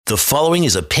The following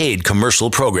is a paid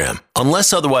commercial program.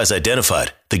 Unless otherwise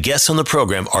identified, the guests on the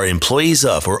program are employees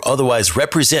of or otherwise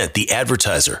represent the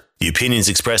advertiser. The opinions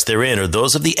expressed therein are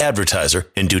those of the advertiser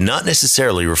and do not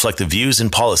necessarily reflect the views and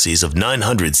policies of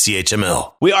 900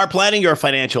 CHML. We are planning your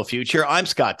financial future. I'm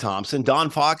Scott Thompson. Don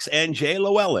Fox and Jay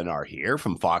Llewellyn are here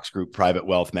from Fox Group Private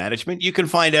Wealth Management. You can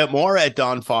find out more at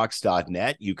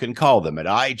donfox.net. You can call them at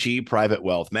IG Private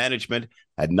Wealth Management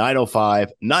at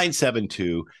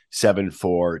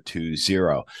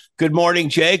 905-972-7420. Good morning,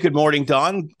 Jay. Good morning,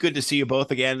 Don. Good to see you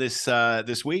both again this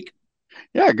week.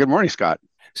 Yeah, good morning, Scott.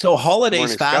 So holidays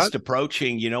morning, fast Scott.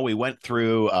 approaching. You know, we went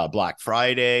through Black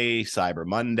Friday, Cyber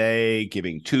Monday,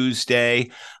 Giving Tuesday.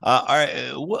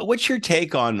 What's your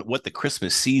take on what the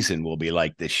Christmas season will be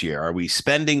like this year? Are we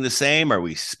spending the same? Are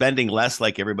we spending less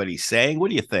like everybody's saying? What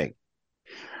do you think?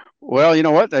 Well, you know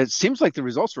what? It seems like the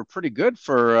results were pretty good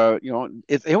for,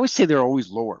 they always say they're always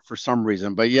lower for some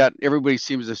reason, but yet everybody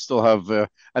seems to still have,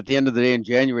 at the end of the day in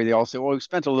January, they all say, well, we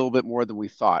spent a little bit more than we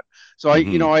thought. So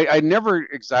I never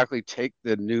exactly take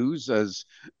the news as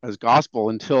gospel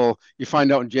until you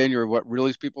find out in January what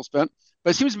really people spent. But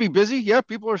it seems to be busy. Yeah,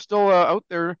 people are still out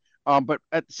there. But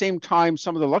at the same time,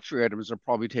 some of the luxury items are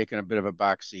probably taking a bit of a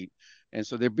backseat. And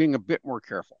so they're being a bit more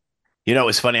careful. You know,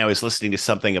 it's funny. I was listening to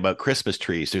something about Christmas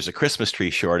trees. There's a Christmas tree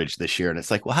shortage this year. And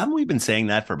it's like, well, haven't we been saying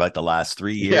that for about the last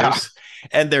 3 years? Yeah.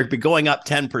 And they're going up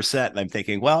 10%. And I'm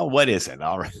thinking, well, what is it?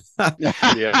 All right.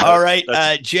 Yeah. All right.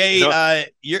 Jay,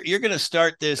 you're going to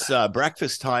start this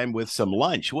breakfast time with some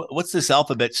lunch. What's this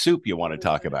alphabet soup you want to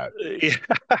talk about? Yeah.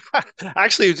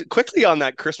 Actually, quickly on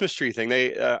that Christmas tree thing,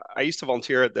 I used to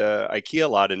volunteer at the IKEA a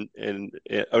lot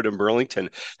out in Burlington,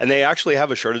 and they actually have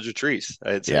a shortage of trees.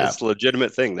 It's a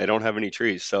legitimate thing. They don't have any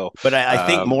trees. So, but I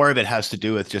think more of it has to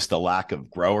do with just the lack of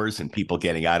growers and people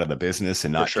getting out of the business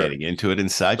and not getting into it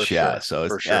and such. So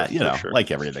it's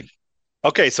like everything.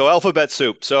 Okay, so alphabet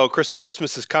soup. So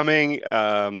Christmas is coming,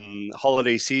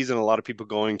 holiday season, a lot of people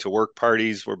going to work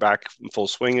parties. We're back in full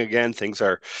swing again. Things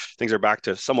are back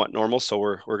to somewhat normal. So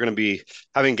we're going to be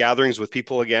having gatherings with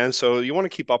people again. So you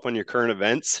want to keep up on your current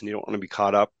events, and you don't want to be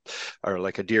caught up or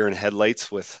like a deer in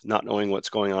headlights with not knowing what's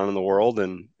going on in the world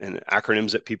and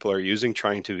acronyms that people are using,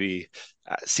 trying to be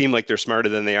seem like they're smarter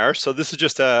than they are. So this is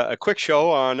just a quick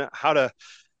show on how to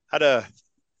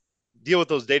deal with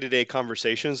those day-to-day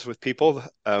conversations with people.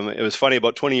 It was funny,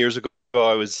 about 20 years ago,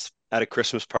 I was at a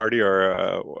Christmas party or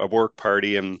a work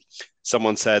party, and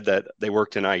someone said that they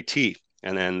worked in IT.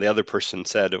 And then the other person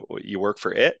said, you work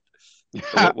for it?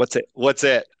 What's it? What's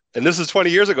it? And this is 20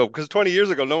 years ago, because 20 years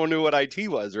ago, no one knew what IT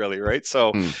was really, right?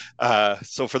 So,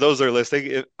 so for those that are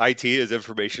listening, IT is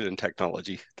information and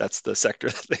technology. That's the sector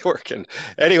that they work in.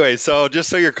 Anyway, so just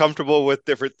so you're comfortable with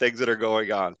different things that are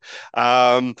going on.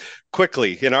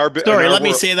 Quickly, let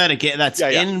me say that again. That's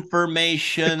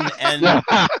information and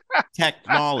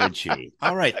technology.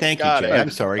 All right. Thank you, Jay. I'm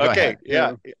sorry. Go ahead.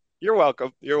 Yeah. You're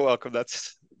welcome. That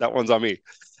one's on me.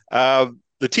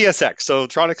 The TSX, so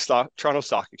Toronto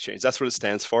Stock Exchange, that's what it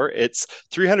stands for. It's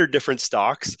 300 different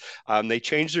stocks. They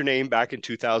changed their name back in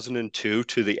 2002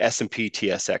 to the S&P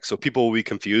TSX. So people will be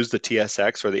confused, the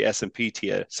TSX or the S&P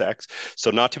TSX. So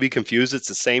not to be confused, it's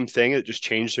the same thing. It just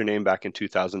changed their name back in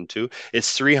 2002.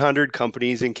 It's 300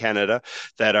 companies in Canada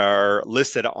that are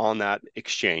listed on that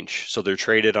exchange. So they're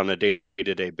traded on a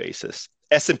day-to-day basis.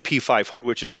 S&P 500,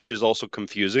 which is also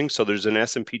confusing. So there's an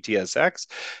S&P TSX,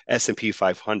 S&P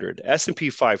 500. S&P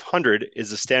 500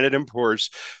 is the Standard & Poor's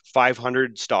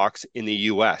 500 stocks in the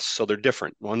U.S. So they're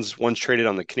different. One's traded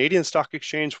on the Canadian Stock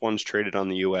Exchange, one's traded on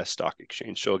the U.S. Stock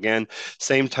Exchange. So again,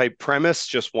 same type premise,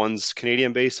 just one's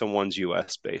Canadian-based and one's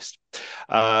U.S.-based.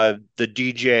 The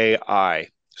DJI.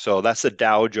 So that's the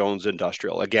Dow Jones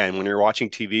Industrial. Again, when you're watching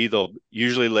TV, they'll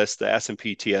usually list the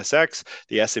S&P TSX,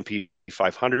 the S&P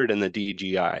 500, and the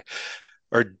DJI.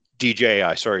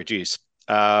 Sorry, geez.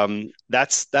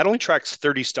 That only tracks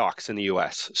 30 stocks in the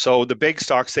US. So the big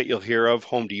stocks that you'll hear of,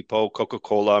 Home Depot,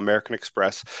 Coca-Cola, American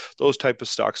Express, those type of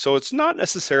stocks. So it's not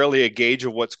necessarily a gauge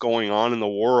of what's going on in the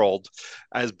world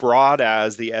as broad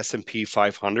as the S&P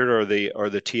 500 or the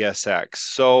TSX.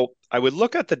 So I would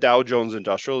look at the Dow Jones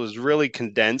Industrial as really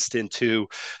condensed into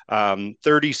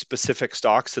 30 specific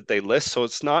stocks that they list. So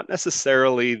it's not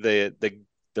necessarily the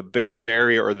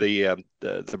barrier or the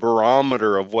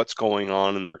barometer of what's going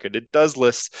on in the market. It does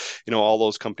list, all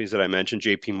those companies that I mentioned,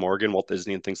 JP Morgan, Walt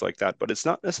Disney, and things like that, but it's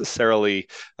not necessarily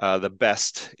the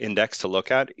best index to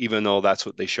look at, even though that's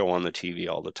what they show on the TV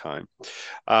all the time.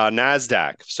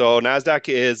 NASDAQ. So NASDAQ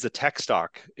is the tech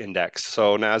stock index.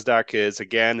 So NASDAQ is,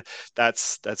 again,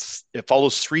 it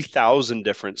follows 3,000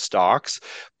 different stocks,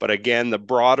 but again, the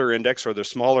broader index or the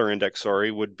smaller index,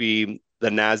 would be the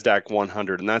NASDAQ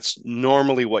 100, and that's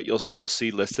normally what you'll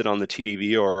see listed on the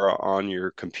TV or on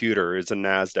your computer is a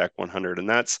NASDAQ 100, and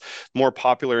that's more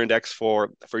popular index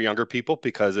for younger people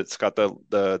because it's got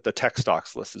the tech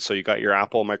stocks listed. So you got your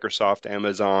Apple, Microsoft,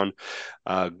 Amazon,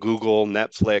 Google,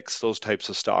 Netflix, those types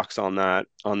of stocks on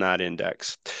that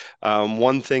index.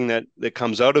 One thing that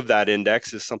comes out of that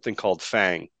index is something called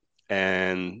FANG.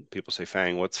 And people say,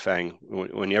 FANG, what's FANG?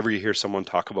 Whenever you hear someone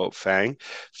talk about FANG,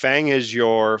 FANG is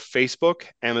your Facebook,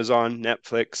 Amazon,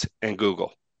 Netflix, and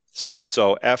Google.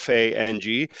 So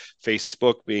FANG,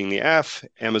 Facebook being the F,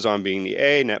 Amazon being the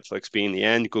A, Netflix being the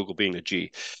N, Google being the G.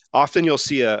 Often you'll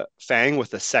see a FANG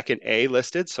with a second A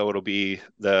listed, so it'll be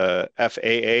the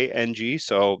FAANG.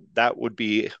 So that would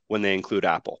be when they include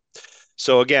Apple.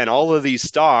 So again, all of these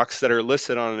stocks that are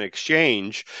listed on an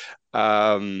exchange,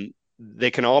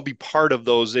 they can all be part of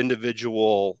those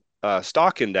individual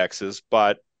stock indexes,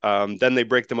 but then they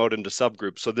break them out into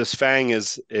subgroups. So this FANG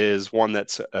is one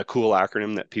that's a cool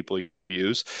acronym that people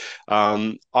use.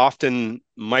 Often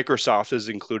Microsoft is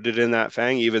included in that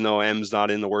FANG, even though M's not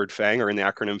in the word FANG or in the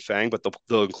acronym FANG, but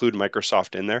they'll include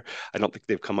Microsoft in there. I don't think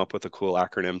they've come up with a cool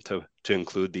acronym to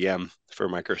include the M for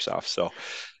Microsoft. So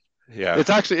yeah,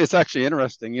 it's actually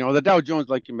interesting. You know, the Dow Jones,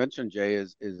 like you mentioned, Jay,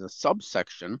 is a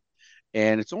subsection,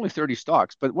 and it's only 30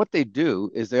 stocks. But what they do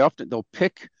is they'll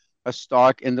pick a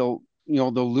stock and they'll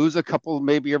lose a couple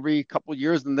maybe every couple of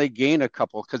years, and they gain a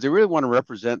couple because they really want to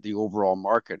represent the overall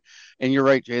market. And you're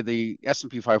right, Jay, the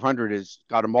S&P 500 has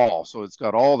got them all. So it's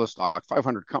got all the stock,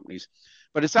 500 companies,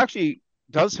 but it's actually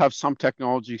does have some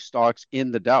technology stocks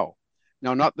in the Dow.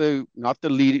 Now, not the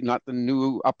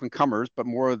new up and comers, but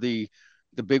more of the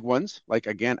big ones, like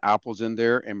again, Apple's in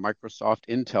there and Microsoft,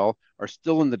 Intel are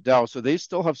still in the Dow. So they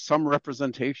still have some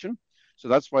representation. So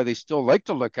that's why they still like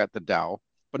to look at the Dow,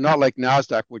 but not like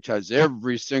NASDAQ, which has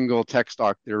every single tech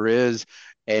stock there is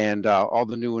and all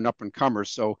the new and up and comers.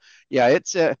 So yeah,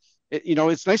 it's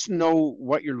nice to know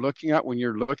what you're looking at when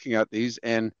you're looking at these.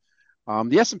 And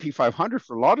the S&P 500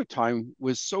 for a lot of time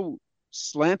was so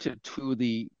slanted to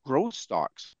the growth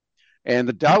stocks. And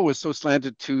the Dow was so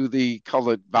slanted to the,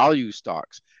 call it, value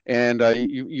stocks. And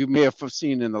you may have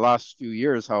seen in the last few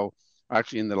years how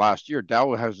actually in the last year,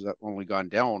 Dow has only gone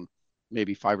down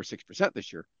maybe 5 or 6%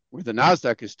 this year, where the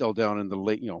NASDAQ is still down in the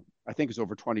late, I think it's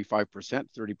over 25%,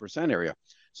 30% area.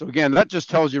 So again, that just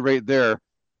tells you right there,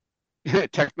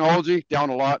 technology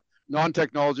down a lot,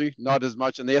 non-technology, not as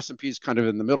much. And the S&P is kind of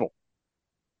in the middle.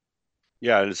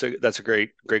 Yeah, that's a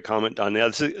great comment, Don. Yeah,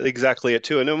 that's exactly it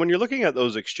too. And then when you're looking at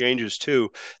those exchanges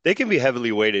too, they can be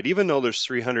heavily weighted. Even though there's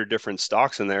 300 different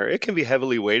stocks in there, it can be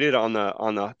heavily weighted on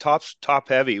the top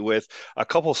heavy with a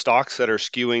couple stocks that are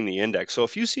skewing the index. So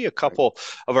if you see a couple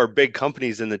of our big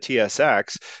companies in the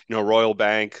TSX, Royal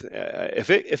Bank,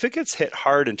 if it gets hit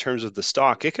hard in terms of the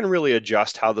stock, it can really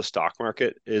adjust how the stock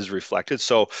market is reflected.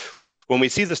 So when we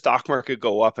see the stock market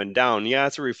go up and down, yeah,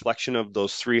 it's a reflection of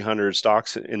those 300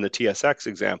 stocks in the TSX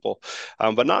example,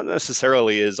 but not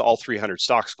necessarily is all 300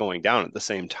 stocks going down at the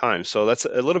same time. So that's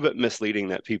a little bit misleading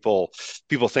that people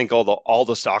think all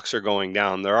the stocks are going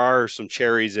down. There are some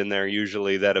cherries in there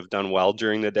usually that have done well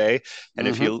during the day, and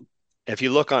if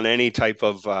you look on any type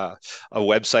of a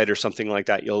website or something like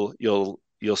that, you'll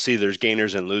see there's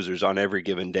gainers and losers on every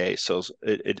given day. So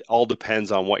it all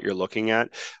depends on what you're looking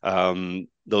at.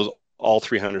 Those all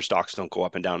 300 stocks don't go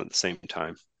up and down at the same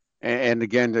time. And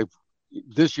again,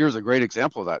 this year's a great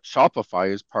example of that.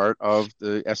 Shopify is part of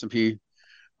the S&P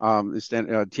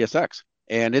TSX,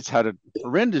 and it's had a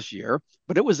horrendous year,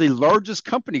 but it was the largest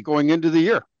company going into the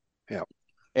year. Yeah.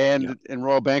 And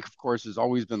Royal Bank, of course, has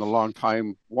always been the long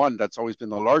time one that's always been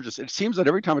the largest. It seems that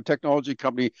every time a technology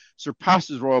company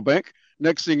surpasses Royal Bank,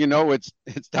 next thing you know, it's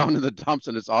down in the dumps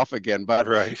and it's off again. But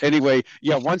anyway,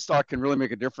 yeah, one stock can really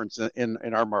make a difference in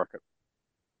our market.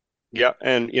 Yeah,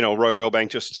 and Royal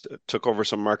Bank just took over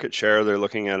some market share. They're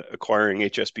looking at acquiring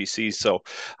HSBC, so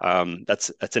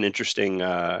that's an interesting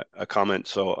comment.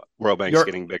 So Royal Bank's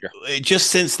getting bigger.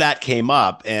 Just since that came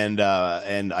up, and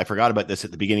I forgot about this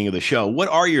at the beginning of the show. What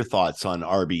are your thoughts on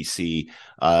RBC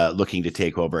looking to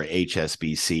take over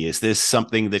HSBC? Is this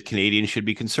something that Canadians should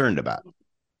be concerned about?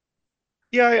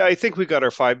 Yeah, I think we've got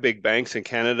our 5 big banks in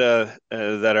Canada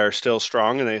that are still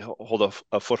strong, and they hold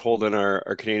a foothold in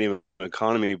our Canadian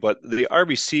economy. But the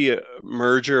RBC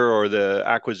merger or the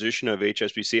acquisition of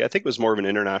HSBC, I think was more of an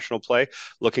international play,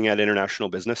 looking at international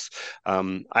business.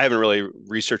 I haven't really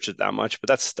researched it that much, but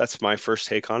that's my first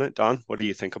take on it. Don, what do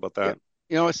you think about that?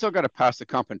 Yeah. It's still got to pass the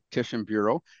Competition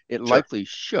Bureau. It likely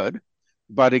should.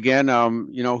 But again,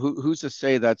 who's to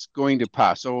say that's going to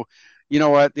pass? So,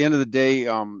 at the end of the day,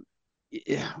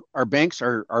 our banks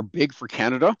are big for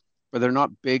Canada, but they're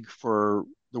not big for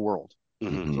the world.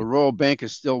 Mhm. So Royal Bank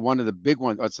is still one of the big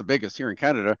ones. It's the biggest here in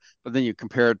Canada, but then you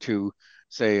compare it to,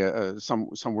 say,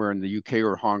 somewhere in the UK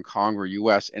or Hong Kong or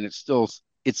US, and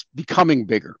it's becoming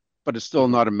bigger, but it's still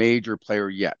not a major player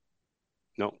yet.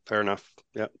 No, fair enough.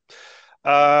 Yeah.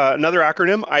 Another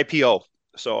acronym, IPO.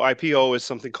 So IPO is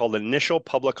something called initial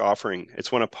public offering.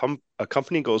 It's when a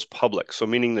company goes public. So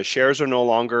meaning the shares are no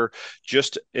longer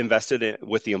just invested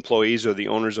with the employees or the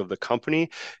owners of the company.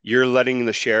 You're letting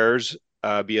the shares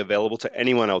be available to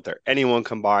anyone out there. Anyone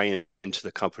can buy into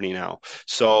the company now.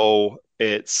 So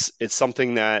it's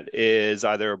something that is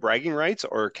either a bragging rights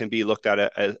or can be looked at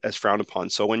as frowned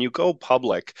upon. So when you go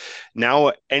public,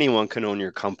 now anyone can own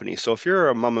your company. So if you're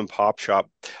a mom and pop shop,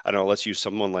 I don't know, let's use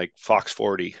someone like Fox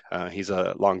 40. He's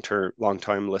a long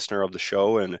time listener of the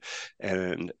show and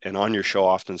on your show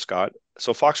often, Scott.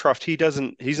 So Foxcroft,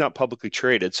 he's not publicly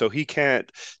traded, so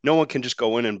no one can just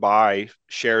go in and buy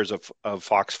shares of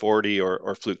Fox 40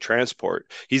 or Fluke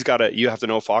Transport. You have to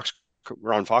know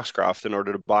Ron Foxcroft in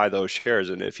order to buy those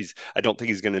shares, and I don't think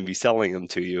he's going to be selling them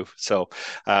to you. So,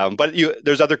 but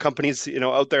there's other companies,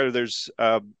 out there. There's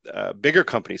bigger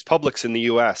companies. Publix in the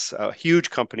U.S., a huge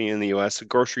company in the U.S., a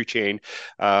grocery chain,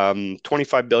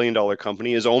 $25 billion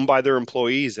company, is owned by their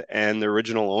employees and the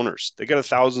original owners. They got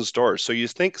 1,000 stores. So you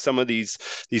think some of these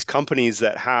companies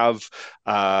that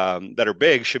are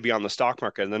big should be on the stock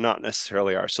market, and they're not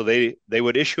necessarily are. So they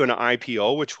would issue an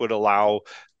IPO, which would allow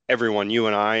everyone, you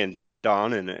and I and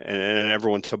Don and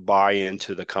everyone, to buy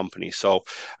into the company. So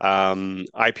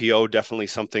IPO, definitely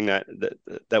something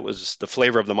that was the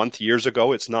flavor of the month years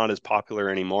ago. It's not as popular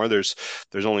anymore. There's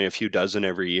only a few dozen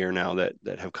every year now that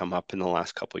have come up in the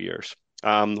last couple of years.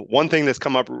 One thing that's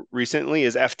come up recently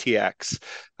is FTX.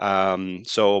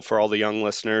 So for all the young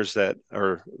listeners that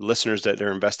are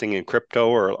investing in crypto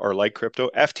or like crypto,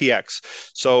 FTX.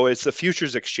 So it's the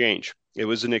futures exchange. It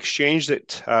was an exchange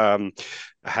that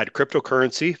had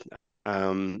cryptocurrency.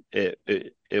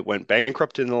 It went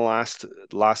bankrupt in the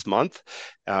last month.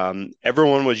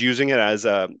 Everyone was using it as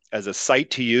a site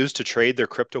to use to trade their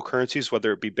cryptocurrencies,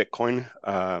 whether it be Bitcoin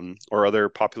or other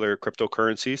popular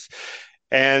cryptocurrencies.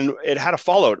 And it had a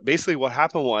fallout. Basically, what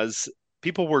happened was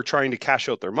people were trying to cash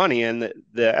out their money, and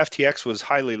the FTX was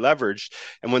highly leveraged.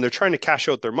 And when they're trying to cash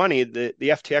out their money, the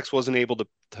FTX wasn't able to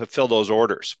fill those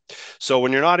orders. So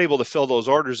when you're not able to fill those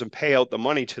orders and pay out the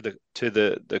money to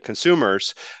the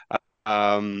consumers,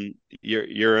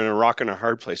 you're in a rock and a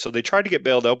hard place. So they tried to get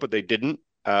bailed out, but they didn't.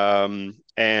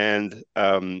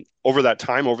 Over that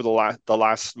time, over the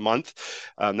last month,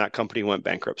 that company went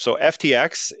bankrupt. So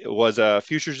FTX was a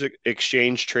futures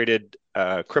exchange traded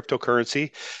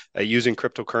cryptocurrency, using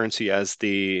cryptocurrency as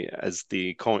the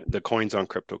coins on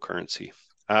cryptocurrency.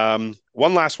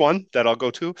 One last one that I'll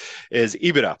go to is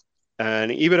EBITDA.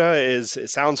 And EBITDA it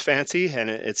sounds fancy and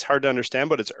it's hard to understand,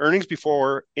 but it's earnings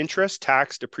before interest,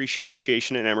 tax,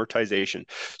 depreciation, and amortization.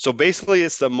 So basically,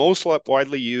 it's the most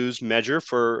widely used measure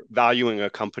for valuing a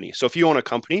company. So if you own a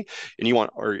company and you want,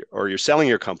 or you're selling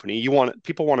your company,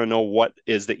 people want to know what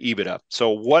is the EBITDA.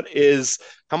 So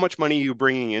how much money are you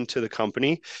bringing into the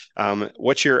company?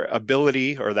 What's your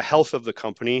ability or the health of the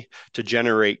company to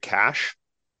generate cash?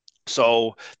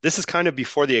 So this is kind of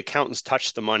before the accountants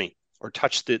touch the money or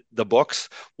touch the books.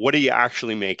 What are you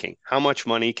actually making? How much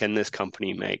money can this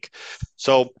company make?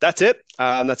 So that's it.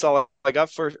 That's all I got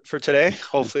for today.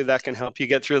 Hopefully that can help you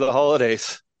get through the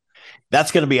holidays.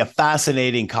 That's going to be a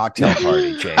fascinating cocktail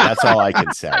party, Jay. That's all I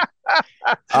can say.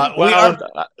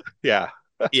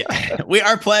 We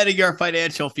are planning your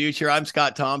financial future. I'm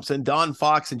Scott Thompson. Don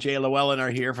Fox and Jay Llewellyn are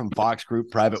here from Fox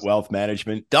Group Private Wealth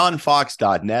Management.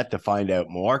 DonFox.net to find out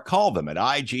more. Call them at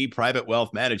IG Private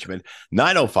Wealth Management,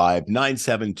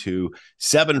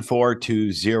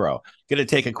 905-972-7420. Going to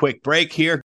take a quick break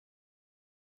here.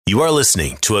 You are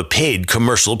listening to a paid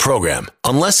commercial program.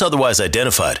 Unless otherwise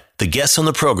identified, the guests on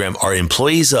the program are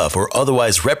employees of or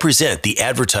otherwise represent the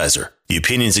advertiser. The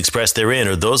opinions expressed therein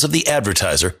are those of the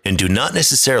advertiser and do not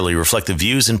necessarily reflect the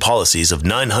views and policies of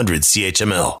 900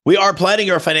 CHML. We are planning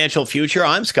your financial future.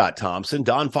 I'm Scott Thompson.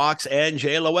 Don Fox and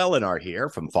Jay Llewellyn are here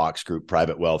from Fox Group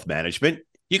Private Wealth Management.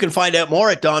 You can find out more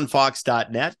at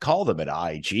donfox.net. Call them at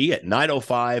IG at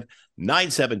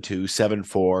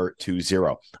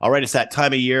 905-972-7420. All right, it's that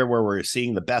time of year where we're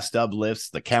seeing the best of lists,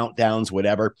 the countdowns,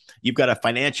 whatever. You've got a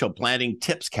financial planning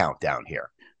tips countdown here.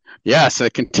 Yes,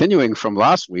 continuing from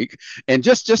last week. And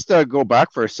just go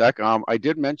back for a sec, I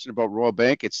did mention about Royal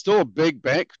Bank. It's still a big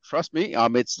bank, trust me.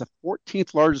 It's the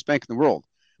 14th largest bank in the world,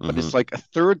 but it's like a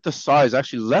third the size,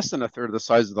 actually less than a third of the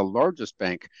size of the largest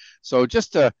bank. So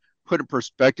just to put in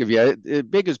perspective,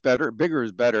 bigger is better,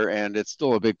 and it's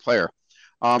still a big player.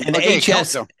 And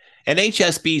And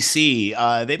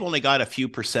HSBC, they've only got a few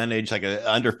percentage, like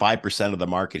under 5% of the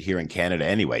market here in Canada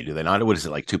anyway, do they not? What is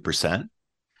it, like 2%?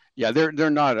 Yeah, they're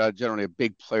not generally a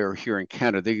big player here in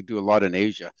Canada. They do a lot in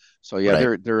Asia. So yeah,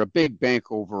 Right. they're a big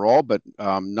bank overall, but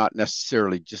not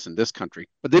necessarily just in this country.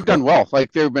 But they've done well.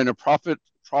 Like they've been a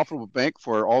profitable bank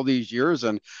for all these years,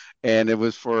 and it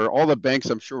was for all the banks.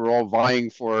 I'm sure we're all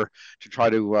vying for to try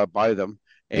to buy them.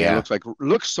 And Yeah.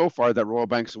 looks so far that Royal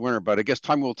Bank's the winner, but I guess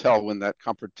time will tell when that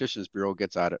Competitions Bureau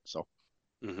gets at it. So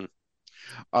Mhm.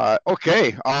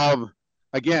 okay.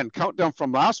 Again, countdown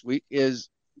from last week is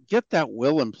get that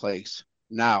will in place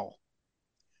now.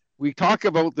 We talk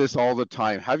about this all the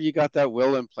time. Have you got that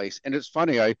will in place? And it's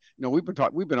funny. We've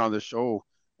been on the show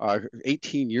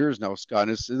 18 years now, Scott.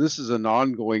 And this is an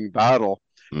ongoing battle,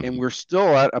 and Mhm. we're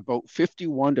still at about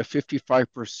 51 to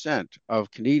 55%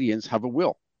 of Canadians have a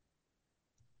will.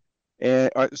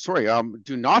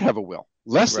 Do not have a will.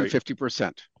 Less than Right.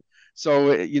 50%.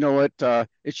 So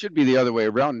it should be the other way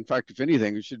around. In fact, if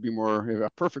anything, it should be more a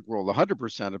perfect world.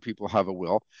 100% of people have a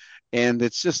will, and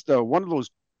it's just one of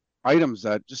those items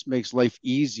that just makes life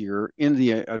easier in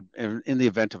the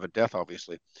event of a death,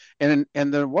 obviously. And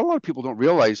then what a lot of people don't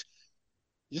realize,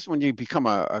 just when you become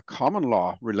a common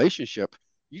law relationship,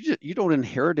 you don't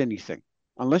inherit anything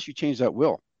unless you change that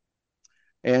will.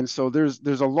 And so there's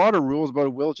a lot of rules about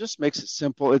a will. It just makes it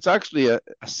simple. It's actually a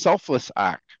selfless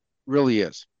act, really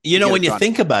is, You to know, get when it you done.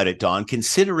 think about it, Don,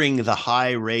 considering the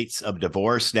high rates of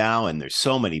divorce now, and there's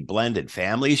so many blended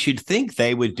families, you'd think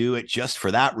they would do it just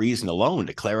for that reason alone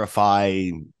to clarify,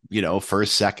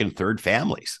 first, second, third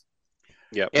families.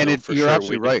 Yeah, And no, for you're sure.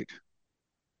 absolutely right.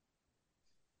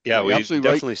 Yeah, You're we absolutely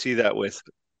right. definitely see that with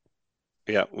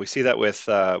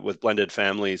with blended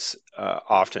families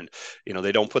often.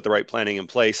 They don't put the right planning in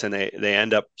place,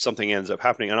 and something ends up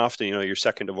happening. And often, your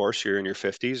second divorce, you're in your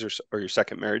 50s, or your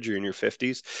second marriage, you're in your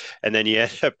 50s, and then you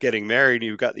end up getting married. And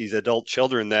you've got these adult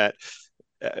children that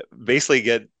basically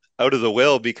get out of the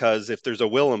will, because if there's a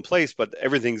will in place but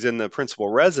everything's in the principal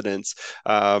residence,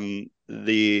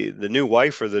 the new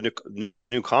wife or the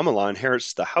new common law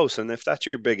inherits the house. And if that's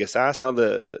your biggest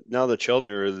asset, now the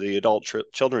children or the adult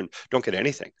children don't get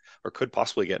anything, or could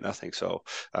possibly get nothing. So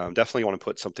definitely want to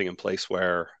put something in place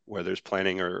where there's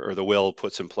planning, or the will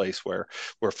puts in place where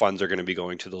funds are going to be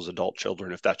going to those adult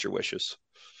children, if that's your wishes.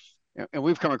 And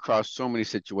we've come across so many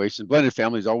situations. Blended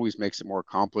families always makes it more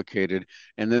complicated.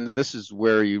 And then this is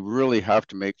where you really have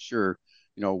to make sure,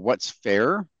 what's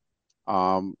fair,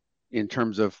 um, in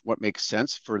terms of what makes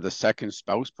sense for the second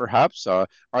spouse, perhaps. Are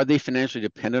they financially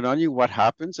dependent on you? What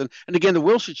happens? And again, the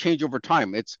will should change over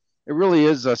time. It really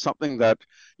is something that,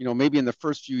 maybe in the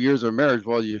first few years of marriage,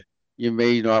 well, you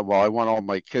may not, well, I want all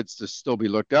my kids to still be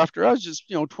looked after. I was just,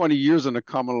 20 years in a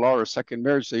common law or second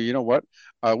marriage. Say, you know what?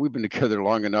 We've been together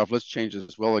long enough. Let's change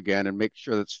this will again and make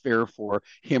sure that's fair for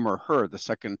him or her, the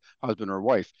second husband or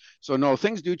wife. So no,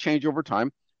 things do change over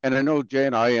time. And I know Jay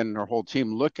and I and our whole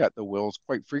team look at the wills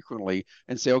quite frequently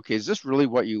and say, okay, is this really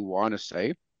what you want to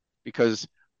say? Because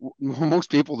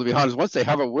most people, to be honest, once they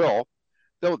have a will,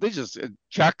 they just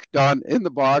check done in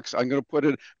the box. I'm going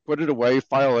to put it away,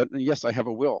 file it, and yes, I have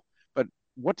a will. But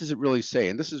what does it really say?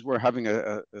 And this is where having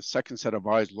a second set of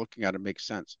eyes looking at it makes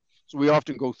sense. So we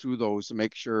often go through those to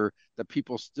make sure that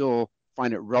people still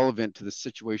find it relevant to the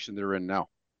situation they're in now.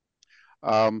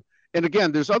 And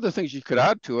again, there's other things you could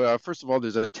add to it. First of all,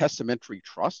 there's a testamentary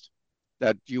trust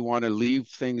that you want to leave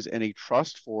things in a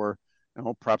trust for,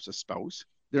 perhaps a spouse.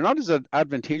 They're not as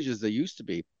advantageous as they used to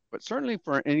be, but certainly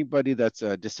for anybody that's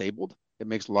disabled, it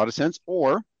makes a lot of sense.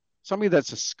 Or somebody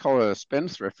that's called a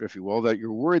spendthrift, if you will, that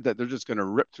you're worried that they're just going to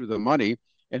rip through the money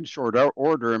in short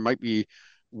order, and might be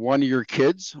one of your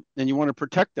kids, and you want to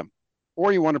protect them,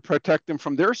 or you want to protect them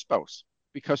from their spouse,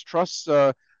 because trusts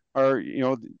are,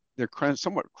 they're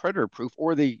somewhat creditor proof,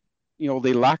 or they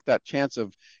lack that chance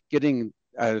of getting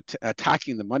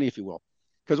attacking the money, if you will.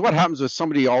 Because what happens if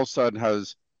somebody all of a sudden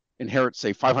inherits,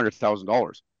 say,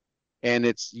 $500,000,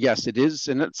 and yes, it is,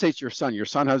 and let's say it's your son. Your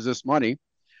son has this money,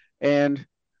 and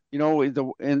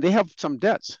and they have some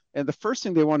debts, and the first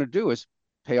thing they want to do is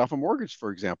pay off a mortgage,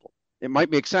 for example. It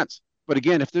might make sense, but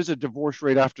again, if there's a divorce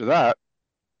right after that,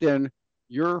 then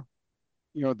you're,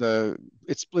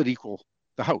 it's split equal,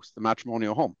 the house, the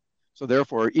matrimonial home. So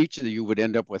therefore, each of you would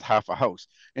end up with half a house,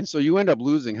 and so you end up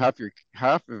losing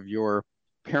half of your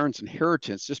parents'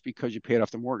 inheritance just because you paid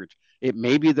off the mortgage. It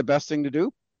may be the best thing to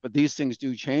do, but these things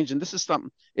do change, and this is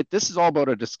something. This is all about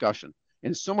a discussion,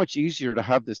 and it's so much easier to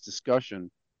have this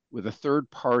discussion with a third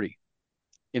party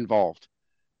involved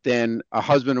than a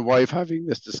husband and wife having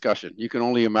this discussion. You can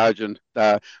only imagine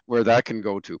that where that can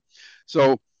go to.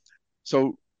 So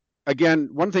again,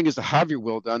 one thing is to have your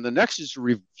will done. The next is to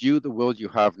review the will you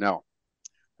have now.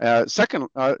 Second,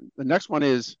 the next one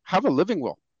is have a living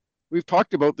will. We've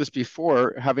talked about this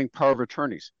before, having power of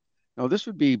attorneys. Now, this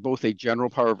would be both a general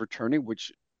power of attorney,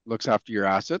 which looks after your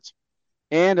assets,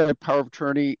 and a power of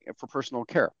attorney for personal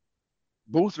care.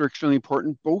 Both are extremely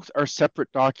important. Both are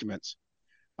separate documents.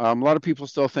 A lot of people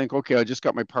still think, okay, I just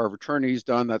got my power of attorneys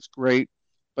done. That's great.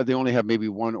 But they only have maybe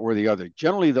one or the other.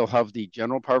 Generally, they'll have the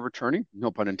general power of attorney,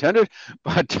 no pun intended,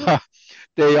 but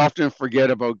they often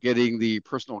forget about getting the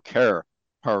personal care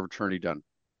power of attorney done.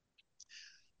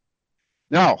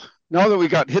 Now that we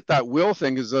got hit that will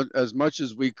thing as much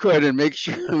as we could and make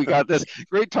sure we got this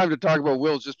great time to talk about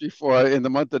wills just before in the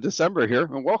month of December here.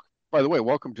 And by the way,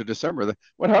 welcome to December.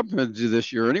 What happened to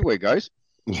this year anyway, guys?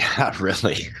 Yeah,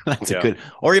 really. That's a good,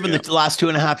 or even the last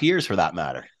 2.5 years for that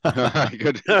matter.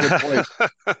 good point.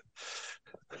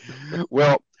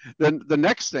 Well, then the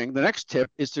next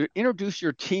tip is to introduce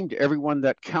your team to everyone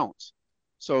that counts.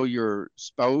 So your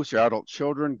spouse, your adult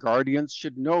children, guardians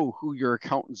should know who your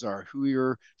accountants are, who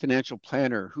your financial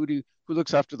planner, who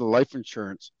looks after the life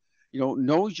insurance,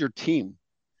 knows your team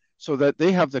so that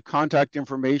they have the contact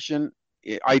information,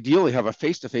 ideally have a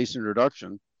face-to-face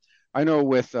introduction. I know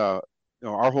with our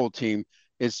whole team,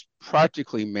 it's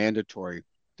practically mandatory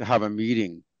to have a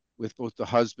meeting with both the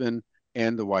husband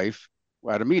and the wife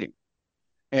at a meeting.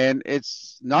 And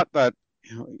it's not that,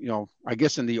 I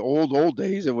guess in the old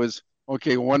days, it was,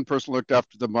 okay, one person looked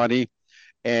after the money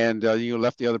and you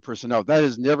left the other person out. That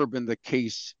has never been the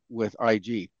case with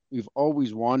IG. We've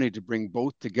always wanted to bring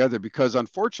both together because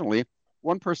unfortunately,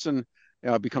 one person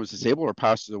becomes disabled or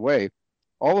passes away.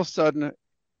 All of a sudden,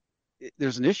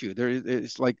 there's an issue.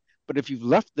 It's like, but if you've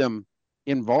left them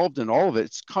involved in all of it,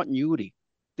 it's continuity.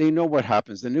 They know what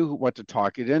happens. They knew what to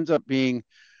talk. It ends up being,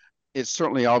 it's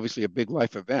certainly obviously a big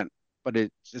life event, but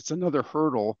it's another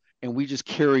hurdle, and we just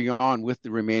carry on with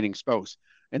the remaining spouse.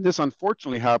 And this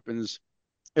unfortunately happens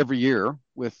every year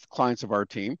with clients of our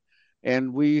team,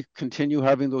 and we continue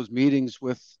having those meetings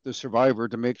with the survivor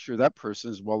to make sure that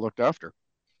person is well looked after.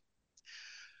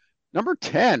 Number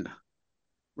 10,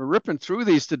 we're ripping through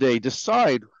these today.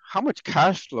 Decide how much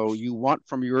cash flow you want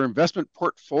from your investment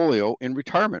portfolio in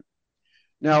retirement.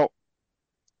 Now,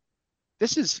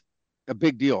 this is a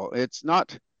big deal. It's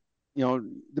not,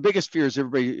 the biggest fear is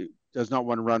everybody does not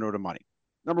want to run out of money.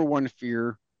 Number one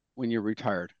fear when you're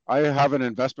retired. I have an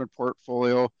investment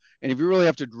portfolio, and if you really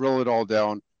have to drill it all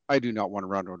down, I do not want to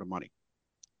run out of money.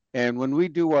 And when we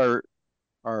do our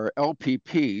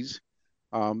LPPs,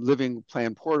 Living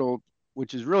Plan Portal,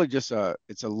 which is really just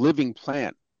it's a living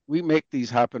plan. We make these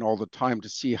happen all the time to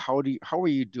see how are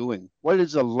you doing? What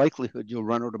is the likelihood you'll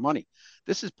run out of money?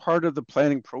 This is part of the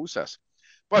planning process.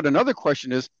 But another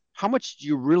question is, how much do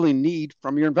you really need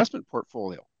from your investment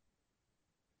portfolio?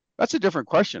 That's a different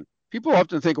question. People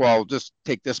often think, well, I'll just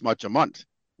take this much a month.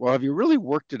 Well, have you really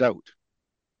worked it out?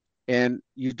 And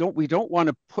we don't want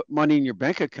to put money in your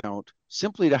bank account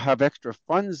simply to have extra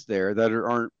funds there that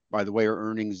aren't, by the way, are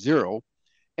earning zero.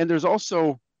 And there's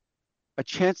also a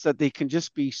chance that they can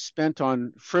just be spent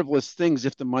on frivolous things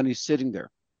if the money's sitting there.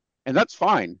 And that's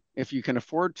fine if you can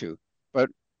afford to. But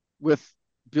with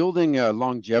building a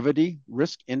longevity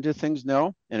risk into things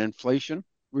now and inflation,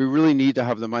 we really need to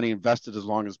have the money invested as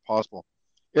long as possible.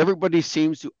 Everybody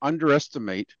seems to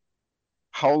underestimate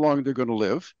how long they're going to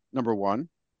live, number one,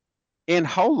 and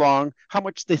how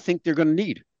much they think they're going to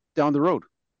need down the road.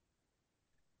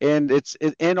 And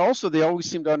and also they always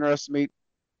seem to underestimate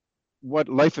what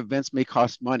life events may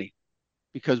cost money,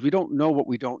 because we don't know what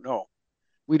we don't know.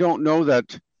 We don't know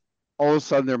that all of a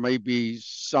sudden there may be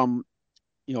some,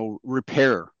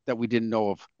 repair that we didn't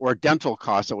know of, or a dental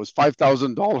cost that was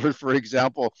 $5,000, for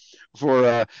example, for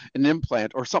an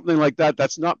implant or something like that.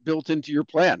 That's not built into your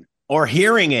plan. Or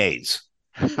hearing aids.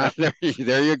 there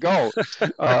you go.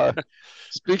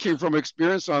 Speaking from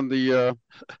experience on the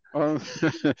on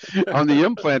the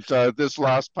implant this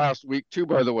past week too,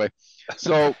 by the way.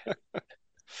 So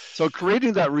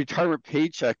creating that retirement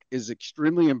paycheck is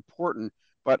extremely important,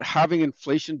 but having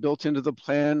inflation built into the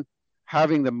plan,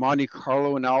 having the Monte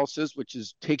Carlo analysis, which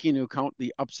is taking into account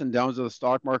the ups and downs of the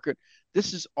stock market,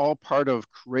 this is all part of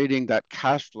creating that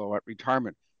cash flow at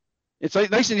retirement. It's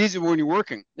nice and easy when you're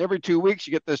working. Every 2 weeks,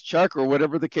 you get this check or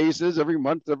whatever the case is, every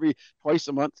month, twice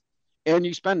a month, and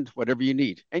you spend whatever you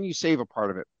need, and you save a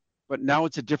part of it. But now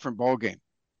it's a different ballgame.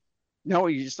 Now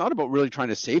it's not about really trying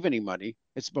to save any money.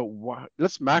 It's about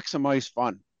let's maximize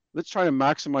fun. Let's try to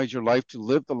maximize your life to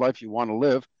live the life you want to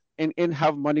live, and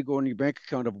have money go in your bank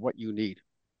account of what you need.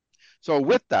 So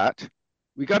with that,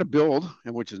 we got to build,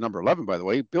 and which is number 11, by the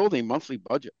way, build a monthly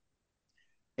budget.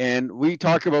 And we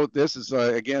talk about this as,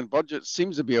 again, budget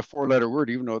seems to be a 4-letter word,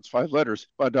 even though it's 5 letters.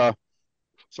 But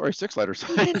sorry, 6 letters.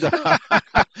 And, I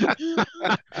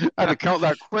had to count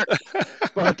that quick.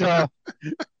 But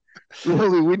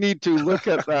really, we need to look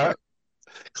at that.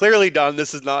 Clearly, Don,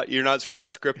 this is not, you're not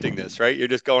scripting this, right? You're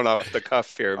just going off the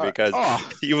cuff here because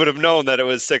you would have known that it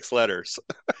was 6 letters.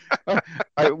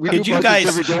 Could you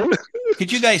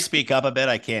guys speak up a bit?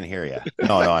 I can't hear you.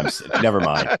 No, never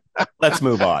mind. Let's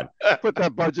move on. Put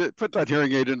that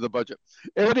hearing aid into the budget.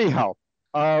 Anyhow,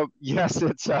 yes,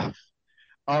 it's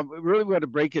really we want to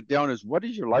break it down as what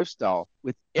is your lifestyle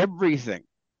with everything,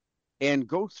 and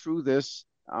go through this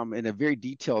in a very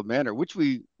detailed manner, which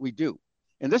we do.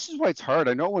 And this is why it's hard.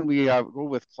 I know when we go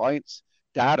with clients'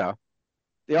 data,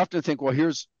 they often think, well,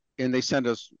 and they send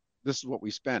us, this is what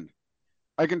we spend.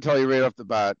 I can tell you right off the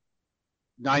bat,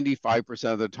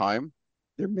 95% of the time,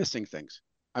 they're missing things.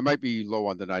 I might be low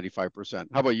on the 95%.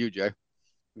 How about you, Jay?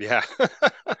 Yeah,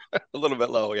 a little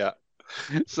bit low, yeah.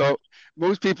 So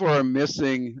most people are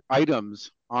missing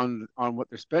items on what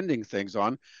they're spending things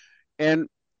on.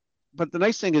 But the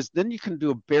nice thing is then you can do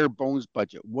a bare bones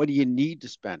budget. What do you need to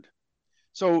spend?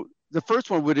 So the first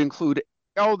one would include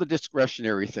all the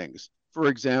discretionary things. For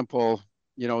example,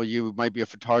 you might be a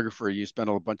photographer, you spend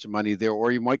a bunch of money there,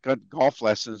 or you might get golf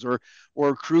lessons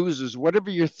or cruises, whatever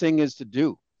your thing is to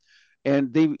do.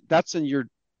 And that's in your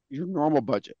normal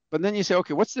budget. But then you say,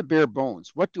 okay, what's the bare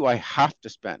bones? What do I have to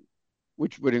spend?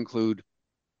 Which would include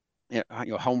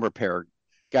home repair,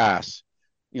 gas,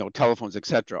 telephones,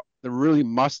 etc. The really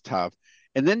must have.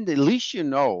 And then at least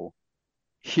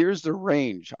here's the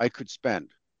range I could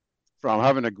spend from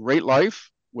having a great life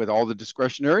with all the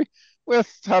discretionary with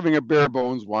having a bare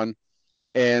bones one.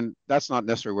 And that's not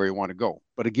necessarily where you want to go,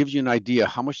 but it gives you an idea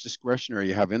how much discretionary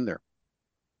you have in there.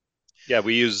 Yeah,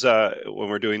 we use when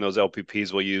we're doing those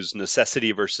LPPs, we'll use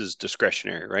necessity versus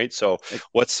discretionary, right? So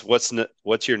what's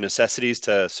your necessities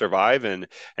to survive and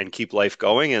keep life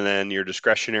going, and then your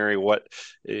discretionary,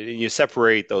 you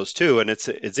separate those two. And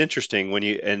it's interesting when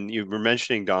you were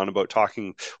mentioning, Don, about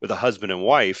talking with a husband and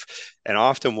wife, and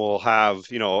often we'll have,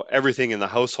 everything in the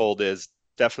household is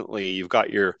definitely, you've got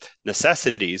your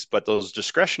necessities, but those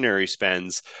discretionary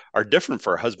spends are different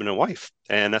for a husband and wife.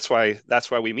 And that's why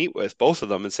we meet with both of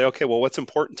them and say, okay, well, what's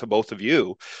important to both of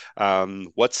you?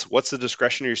 What's the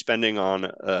discretionary spending on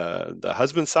the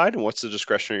husband's side, and what's the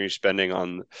discretionary spending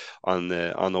on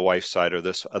the wife's side or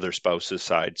this other spouse's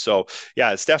side? So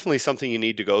yeah, it's definitely something you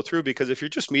need to go through, because if you're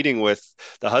just meeting with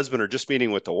the husband or just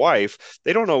meeting with the wife,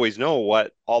 they don't always know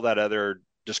what all that other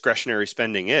discretionary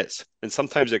spending is, and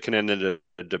sometimes it can end in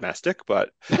a domestic,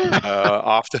 but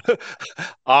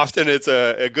often it's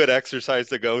a good exercise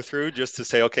to go through just to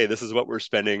say, okay, this is what we're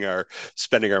spending our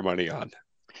money on.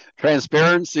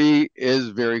 Transparency is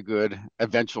very good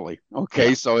eventually.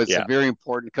 Okay, so it's very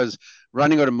important, because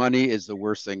running out of money is the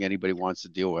worst thing anybody wants to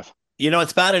deal with.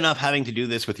 It's bad enough having to do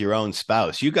this with your own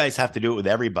spouse. You guys have to do it with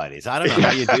everybody's. I don't know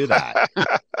how you do that.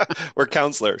 We're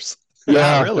counselors.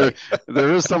 Yeah, really.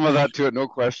 There is some of that to it, no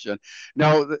question.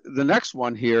 Now, the next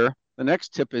one here, the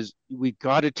next tip is we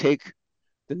got to take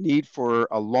the need for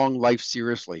a long life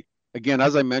seriously. Again,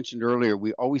 as I mentioned earlier,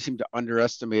 we always seem to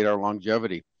underestimate our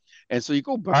longevity. And so you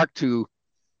go back to,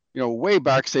 way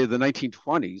back, say, the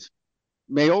 1920s,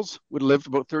 males would live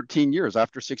about 13 years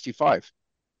after 65.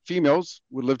 Females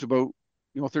would live to about,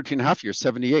 13 and a half years,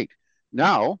 78.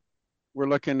 Now we're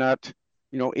looking at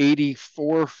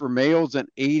 84 for males and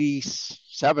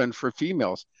 87 for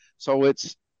females. So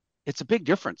it's a big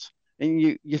difference. And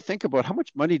you think about how much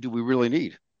money do we really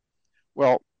need?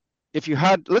 Well, if you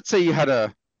had, let's say you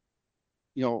had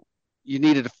you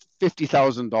needed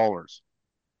 $50,000,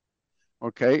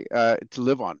 okay, to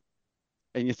live on.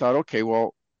 And you thought, okay,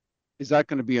 well, is that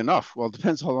going to be enough? Well, it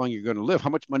depends how long you're going to live. How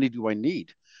much money do I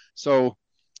need? So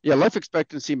yeah, life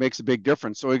expectancy makes a big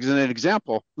difference. So as an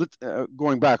example,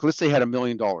 going back, let's say you had $1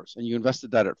 million and you invested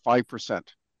that at 5%.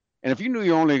 And if you knew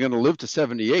you're only going to live to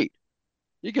 78,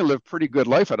 you can live pretty good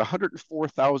life at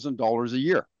 $104,000 a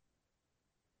year.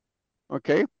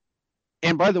 Okay.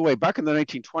 And by the way, back in the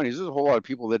 1920s, there's a whole lot of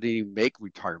people that didn't even make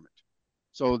retirement.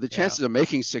 So the chances of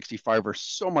making 65 are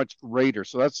so much greater.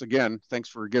 So that's, again, thanks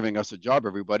for giving us a job,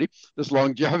 everybody. This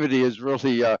longevity has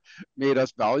really made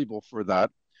us valuable for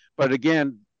that. But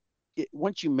again,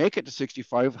 once you make it to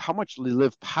 65, how much you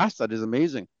live past that is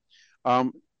amazing.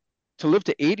 To live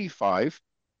to 85,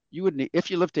 if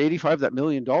you live to 85, that $1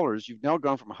 million, you've now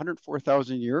gone from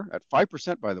 104,000 a year at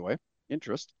 5%, by the way,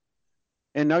 interest,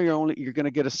 and now you're going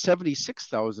to get a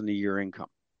 76,000 a year income.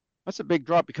 That's a big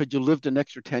drop because you lived an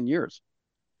extra 10 years.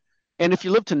 And if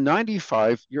you live to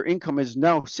 95, your income is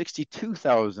now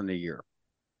 62,000 a year.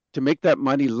 to make that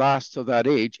money last till that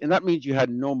age. And that means you had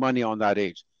no money on that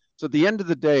age. So at the end of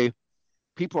the day,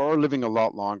 people are living a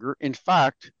lot longer. In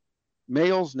fact,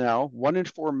 males now, 1 in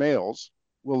 4 males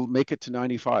will make it to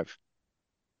 95.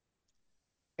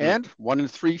 And 1 in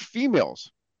 3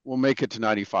 females will make it to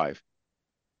 95.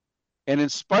 And in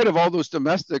spite of all those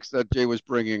domestics that Jay was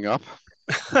bringing up,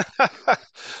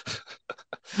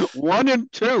 1 in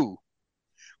 2,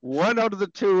 1 out of the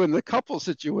 2 in the couple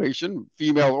situation,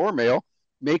 female or male,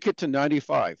 make it to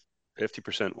 95.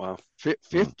 50%. Wow.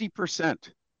 50%.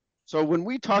 So when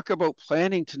we talk about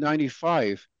planning to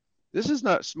 95, this is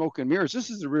not smoke and mirrors.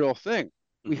 This is the real thing.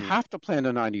 We have to plan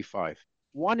to 95.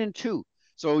 1 in 2.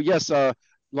 So yes,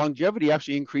 longevity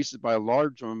actually increases by a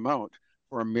large amount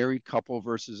for a married couple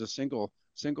versus a single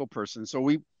person. So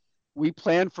we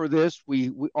plan for this.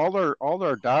 We all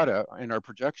our data and our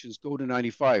projections go to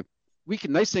 95.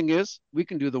 Nice thing is we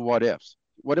can do the what ifs.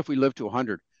 What if we live to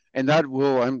 100? And that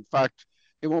will, in fact,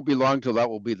 it won't be long till that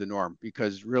will be the norm,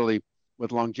 because really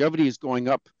with longevity is going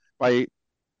up by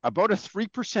about a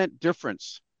 3%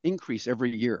 difference increase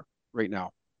every year right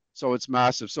now. So it's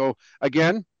massive. So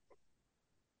again,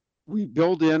 we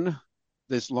build in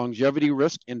this longevity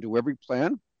risk into every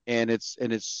plan, and it's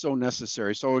so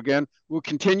necessary. So again, we'll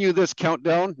continue this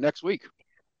countdown next week.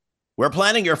 We're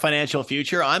planning your financial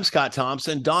future. I'm Scott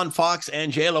Thompson. Don Fox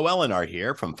and Jay Llewellyn are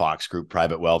here from Fox Group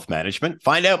Private Wealth Management.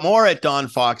 Find out more at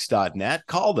donfox.net.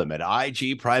 Call them at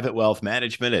IG Private Wealth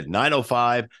Management at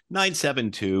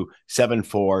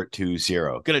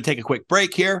 905-972-7420. Going to take a quick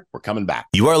break here. We're coming back.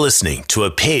 You are listening to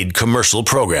a paid commercial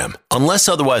program. Unless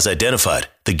otherwise identified,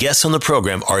 the guests on the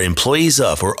program are employees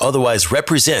of or otherwise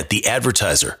represent the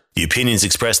advertiser. The opinions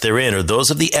expressed therein are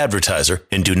those of the advertiser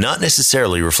and do not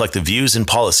necessarily reflect the views and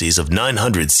policies of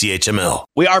 900 CHML.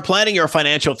 We are planning your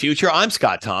financial future. I'm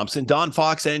Scott Thompson. Don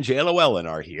Fox and Jay Llewellyn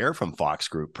are here from Fox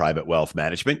Group Private Wealth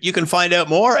Management. You can find out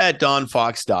more at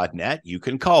donfox.net. You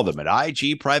can call them at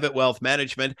IG Private Wealth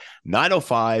Management,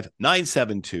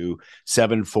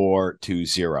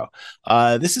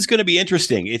 905-972-7420. This is going to be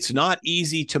interesting. It's not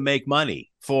easy to make money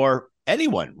for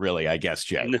anyone, really, I guess,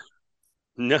 Jay.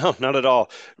 No, not at all.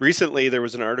 Recently, there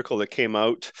was an article that came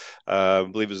out, I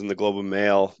believe it was in the Globe and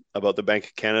Mail, about the Bank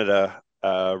of Canada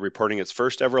reporting its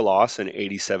first ever loss in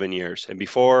 87 years. And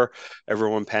before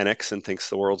everyone panics and thinks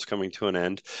the world's coming to an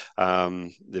end,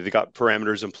 they've got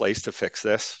parameters in place to fix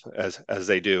this, as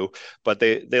they do. But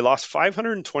they lost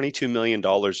 $522 million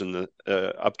in the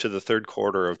up to the third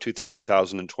quarter of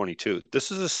 2022.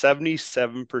 This is a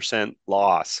 77%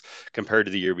 loss compared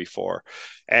to the year before.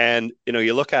 And,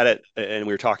 you look at it, and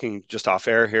we were talking just off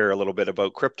air here a little bit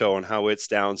about crypto and how it's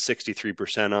down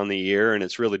 63% on the year, and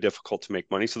it's really difficult to make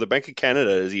money. So the Bank of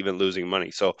Canada is even losing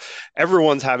money. So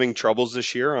everyone's having troubles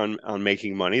this year on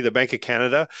making money. The Bank of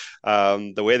Canada,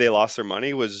 the way they lost their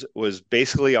money was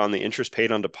basically on the interest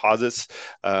paid on deposits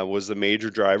was the major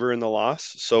driver in the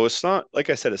loss. So it's not, like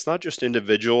I said, it's not just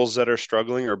individuals that are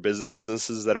struggling or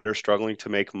businesses that are struggling to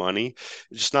make money.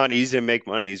 It's just not easy to make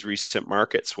money in these recent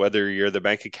markets, whether you're the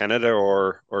Bank of Canada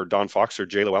or Don Fox or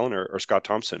Jay Llewellyn or Scott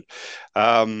Thompson.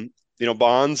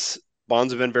 Bonds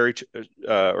have been very,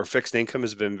 or fixed income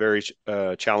has been very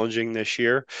challenging this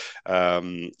year.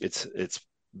 It's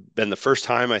been the first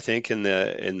time, I think,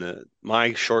 in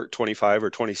my short 25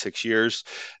 or 26 years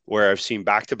where I've seen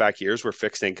back-to-back years where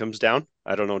fixed income's down.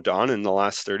 I don't know, Don, in the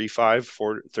last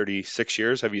 36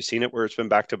 years, have you seen it where it's been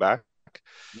back-to-back?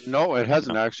 No, it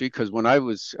hasn't actually, because when I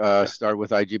was started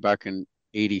with IG back in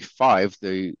 85,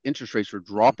 the interest rates were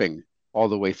dropping all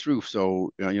the way through.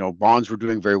 So, bonds were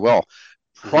doing very well.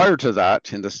 Prior to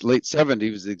that, in the late 70s,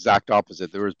 it was the exact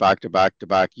opposite. There was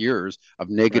back-to-back years of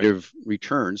negative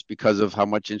returns because of how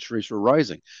much interest rates were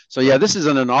rising. So, yeah, this is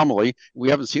an anomaly. We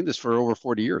haven't seen this for over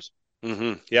 40 years.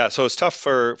 Yeah, so it's tough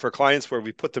for clients where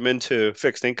we put them into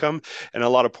fixed income, and a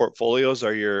lot of portfolios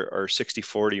are your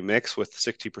 60-40 mix with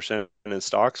 60% in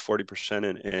stocks,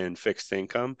 40% in fixed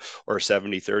income, or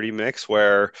 70-30 mix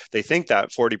where they think that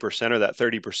 40% or that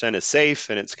 30% is safe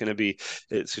and it's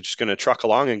just going to truck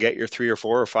along and get your 3 or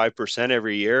 4 or 5%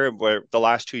 every year. Where the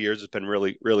last 2 years has been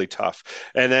really, really tough.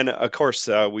 And then of course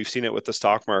we've seen it with the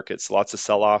stock markets, lots of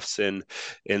sell-offs in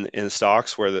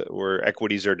stocks where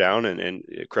equities are down and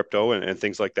crypto and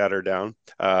things like that are down.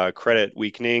 Credit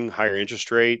weakening, higher interest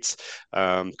rates.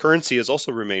 Currency has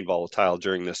also remained volatile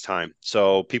during this time.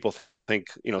 So people think,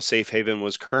 safe haven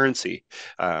was currency,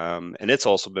 and it's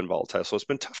also been volatile. So it's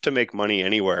been tough to make money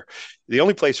anywhere. The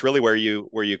only place really where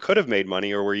you could have made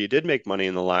money or where you did make money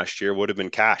in the last year would have been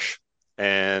cash.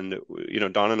 And,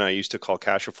 Don and I used to call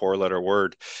cash a 4-letter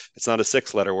word. It's not a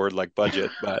 6-letter word like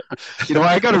budget, but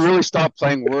I got to really stop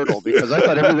playing Wordle because I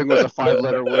thought everything was a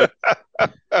 5-letter word.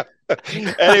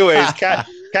 Anyways,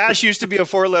 cash used to be a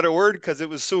 4-letter word because it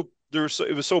was so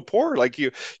poor. Like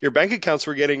your bank accounts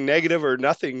were getting negative or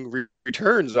nothing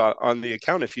returns on the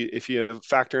account if you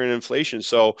factor in inflation.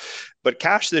 So, but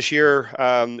cash this year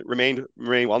remained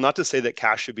well. Not to say that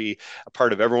cash should be a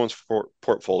part of everyone's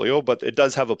portfolio, but it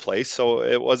does have a place. So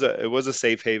it was a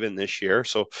safe haven this year.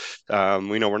 So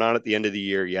we know we're not at the end of the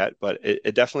year yet, but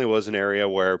it definitely was an area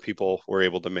where people were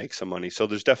able to make some money. So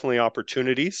there's definitely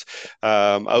opportunities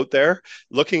out there.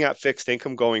 Looking at fixed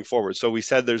income going forward. So we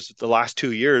said there's the last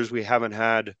 2 years we haven't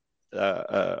had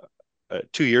 2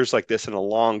 years like this in a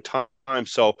long time.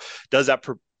 So does that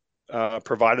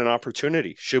provide an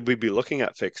opportunity? Should we be looking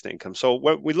at fixed income? So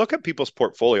when we look at people's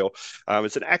portfolio,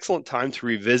 it's an excellent time to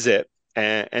revisit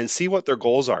and see what their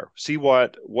goals are, see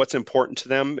what's important to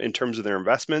them in terms of their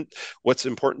investment, what's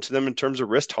important to them in terms of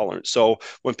risk tolerance. So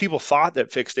when people thought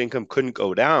that fixed income couldn't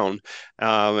go down,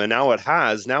 and now it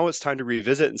has, now it's time to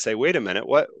revisit and say, wait a minute,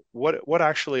 what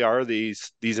actually are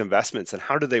these investments and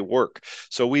how do they work?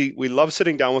 So we love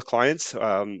sitting down with clients.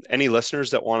 Any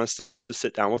listeners that want us to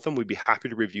sit down with them, we'd be happy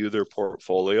to review their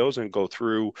portfolios and go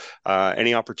through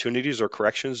any opportunities or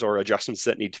corrections or adjustments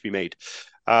that need to be made.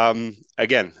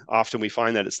 Again, often we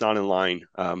find that it's not in line.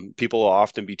 People will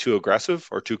often be too aggressive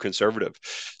or too conservative.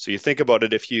 So you think about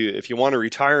it, if you want to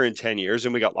retire in 10 years,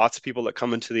 and we got lots of people that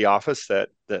come into the office that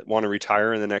want to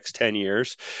retire in the next 10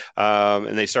 years,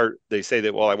 and they say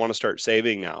that, well, I want to start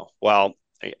saving now. Well,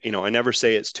 I never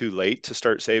say it's too late to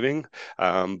start saving,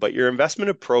 but your investment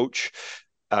approach,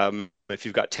 if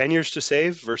you've got 10 years to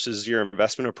save versus your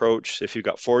investment approach, if you've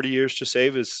got 40 years to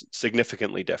save, is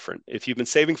significantly different. If you've been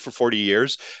saving for 40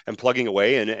 years and plugging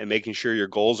away and making sure your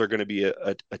goals are going to be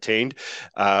attained,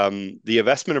 the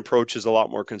investment approach is a lot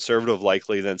more conservative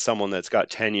likely than someone that's got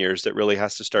 10 years that really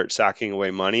has to start sacking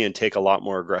away money and take a lot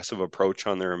more aggressive approach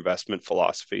on their investment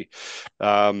philosophy.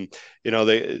 They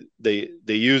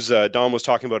use, Don was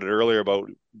talking about it earlier about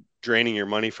draining your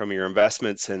money from your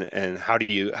investments and how do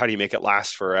you make it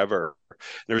last forever.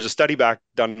 There was a study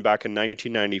done back in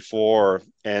 1994,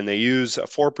 and they use a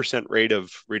 4% rate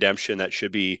of redemption that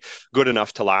should be good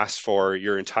enough to last for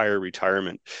your entire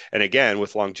retirement. And again,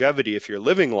 with longevity, if you're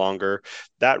living longer,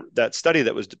 that study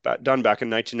that was done back in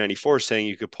 1994 saying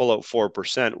you could pull out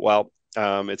 4%. Well,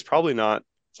 it's probably not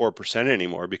 4%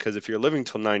 anymore, because if you're living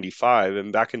till 95,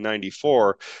 and back in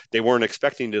 94 they weren't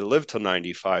expecting to live till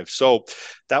 95, so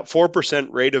that 4%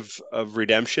 rate of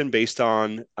redemption based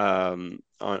on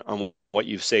what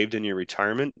you've saved in your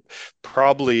retirement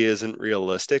probably isn't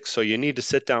realistic. So you need to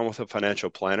sit down with a financial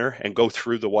planner and go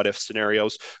through the what if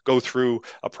scenarios, go through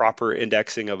a proper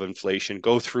indexing of inflation,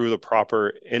 go through the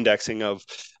proper indexing of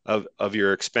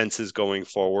your expenses going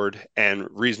forward, and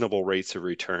reasonable rates of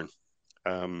return.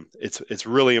 It's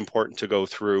really important to go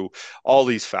through all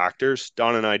these factors.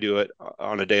 Don and I do it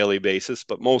on a daily basis,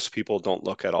 but most people don't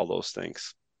look at all those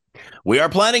things. We are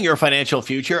planning your financial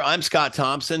future. I'm Scott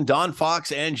Thompson. Don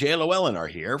Fox and Jay Llewellyn are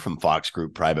here from Fox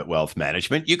Group Private Wealth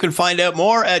Management. You can find out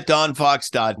more at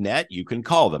donfox.net. You can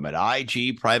call them at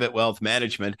IG Private Wealth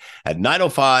Management at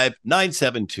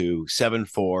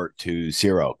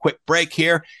 905-972-7420. Quick break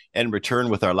here and return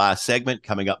with our last segment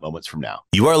coming up moments from now.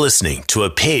 You are listening to a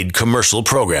paid commercial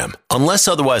program. Unless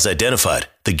otherwise identified,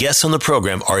 the guests on the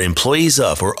program are employees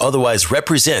of or otherwise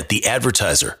represent the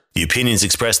advertiser. The opinions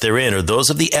expressed therein are those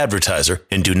of the advertiser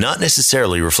and do not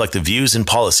necessarily reflect the views and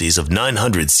policies of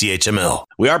 900 CHML.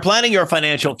 We are planning your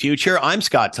financial future. I'm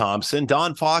Scott Thompson.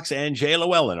 Don Fox and Jay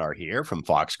Llewellyn are here from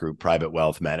Fox Group Private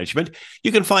Wealth Management.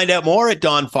 You can find out more at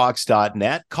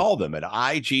donfox.net. Call them at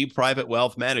IG Private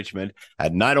Wealth Management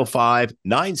at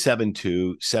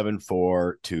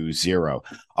 905-972-7420.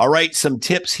 All right, some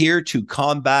tips here to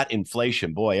combat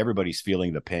inflation. Boy, everybody's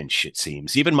feeling the pinch, it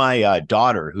seems. Even my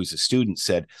daughter, who's a student,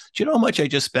 said, do you know how much I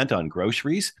just spent on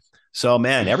groceries? So,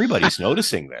 man, everybody's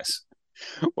noticing this.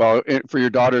 Well, for your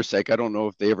daughter's sake, I don't know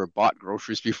if they ever bought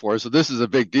groceries before. So this is a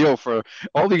big deal for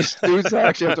all these students that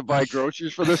actually have to buy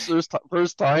groceries for this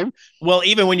first time. Well,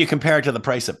 even when you compare it to the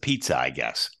price of pizza, I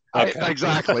guess. Okay.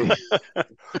 Exactly.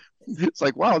 It's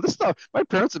like, wow, this stuff, my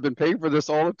parents have been paying for this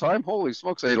all the time. Holy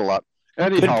smokes, I ate a lot.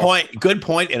 Anyhow. Good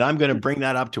point. And I'm going to bring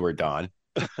that up to her, Don.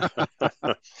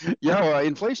 Yeah,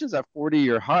 inflation's at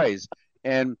 40-year highs.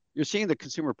 And you're seeing the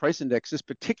consumer price index this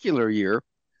particular year,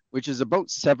 which is about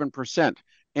 7%.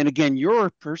 And again, your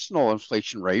personal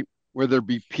inflation rate, whether it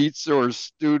be pizza or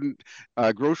student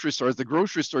grocery stores, the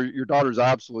grocery store, your daughter's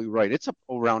absolutely right. It's up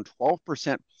around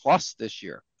 12% plus this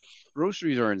year.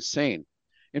 Groceries are insane.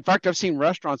 In fact, I've seen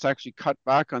restaurants actually cut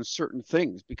back on certain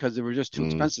things because they were just too Mm.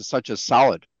 expensive, such as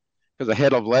salad, because a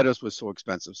head of lettuce was so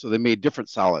expensive. So they made different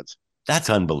salads. That's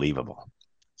unbelievable.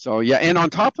 So yeah, and on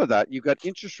top of that, you've got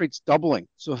interest rates doubling.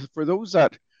 So for those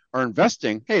that are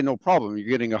investing, hey, no problem, you're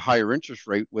getting a higher interest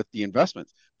rate with the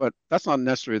investments. But that's not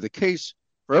necessarily the case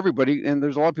for everybody. And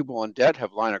there's a lot of people in debt,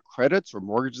 have line of credits or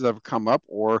mortgages that have come up,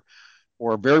 or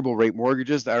variable rate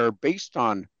mortgages that are based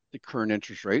on the current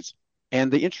interest rates,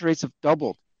 and the interest rates have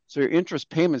doubled. So your interest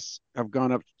payments have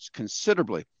gone up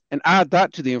considerably. And add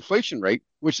that to the inflation rate,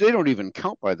 which they don't even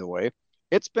count, by the way.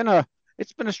 It's been a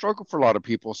struggle for a lot of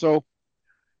people. So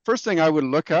first thing I would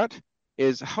look at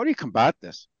is, how do you combat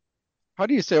this? How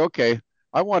do you say, okay,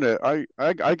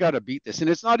 I got to beat this? And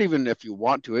it's not even if you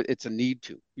want to, it's a need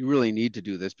to. You really need to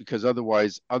do this, because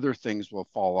otherwise other things will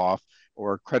fall off,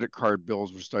 or credit card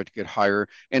bills will start to get higher,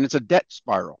 and it's a debt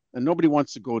spiral, and nobody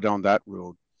wants to go down that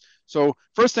road. So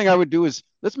first thing I would do is,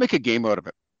 let's make a game out of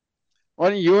it. Why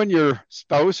don't you and your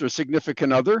spouse or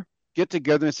significant other get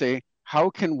together and say, how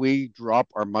can we drop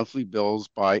our monthly bills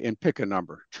by, and pick a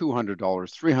number, $200,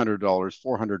 $300,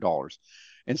 $400,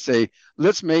 and say,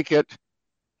 let's make it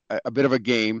a bit of a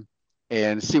game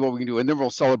and see what we can do. And then we'll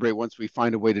celebrate once we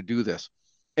find a way to do this.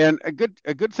 And a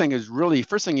good thing is, really,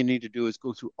 first thing you need to do is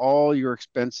go through all your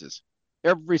expenses,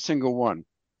 every single one,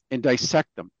 and dissect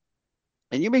them.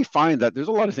 And you may find that there's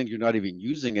a lot of things you're not even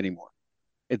using anymore.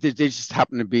 They just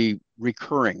happen to be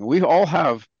recurring. We all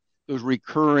have those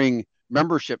recurring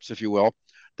memberships, if you will,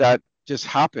 that just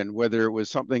happen, whether it was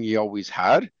something you always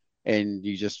had and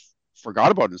you just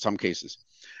forgot about in some cases.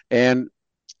 And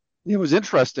it was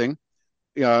interesting.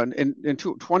 In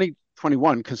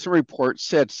 2021, Consumer Reports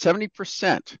said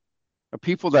 70% of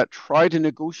people that tried to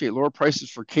negotiate lower prices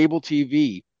for cable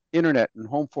TV, internet, and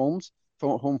home phones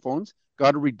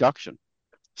got a reduction.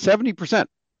 70%.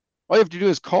 All you have to do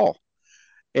is call.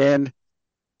 And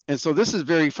so this is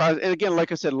very fast. And again,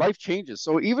 like I said, life changes.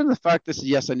 So even the fact that,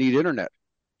 yes, I need internet,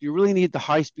 you really need the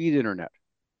high-speed internet.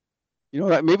 You know,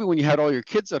 that maybe when you had all your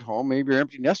kids at home, maybe you're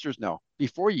empty nesters now.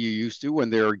 Before, you used to, when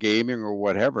they were gaming or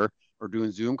whatever, or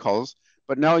doing Zoom calls.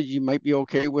 But now you might be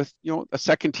okay with, a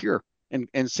second tier,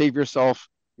 and save yourself,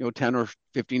 $10 or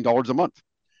 $15 a month.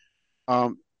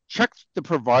 Check the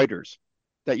providers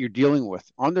that you're dealing with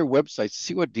on their websites,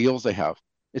 see what deals they have.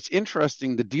 It's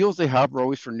interesting. The deals they have are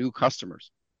always for new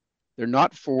customers. They're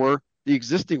not for the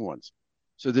existing ones.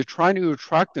 So they're trying to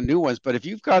attract the new ones. But if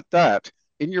you've got that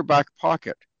in your back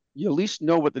pocket, you at least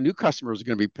know what the new customers are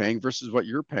going to be paying versus what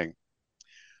you're paying.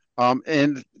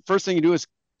 And first thing you do is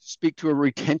speak to a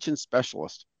retention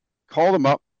specialist. Call them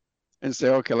up and say,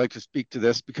 okay, I'd like to speak to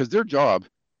this, because their job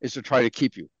is to try to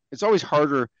keep you. It's always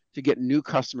harder to get new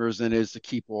customers than it is to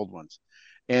keep old ones.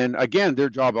 And again, their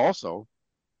job also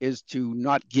is to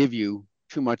not give you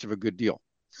too much of a good deal.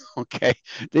 Okay.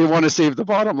 They want to save the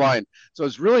bottom line. So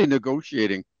it's really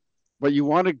negotiating, but you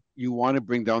want to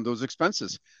bring down those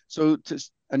expenses. So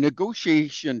a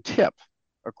negotiation tip,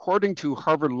 according to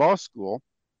Harvard Law School,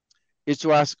 is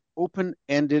to ask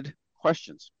open-ended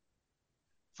questions.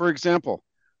 For example,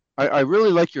 I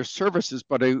really like your services,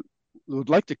 but I would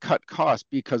like to cut costs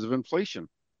because of inflation.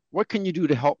 What can you do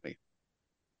to help me?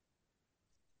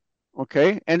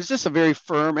 Okay. And it's just a very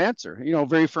firm answer,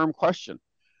 very firm question,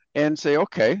 and say,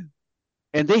 okay.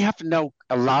 And they have to now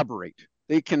elaborate.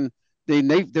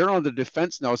 They're on the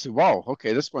defense now. Say, wow,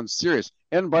 okay, this one's serious.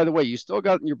 And by the way, you still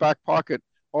got in your back pocket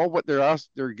all what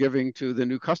they're giving to the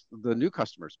new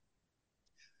customers.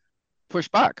 Push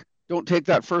back. Don't take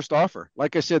that first offer.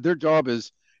 Like I said, their job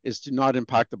is to not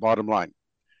impact the bottom line.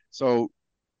 So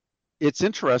it's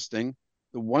interesting.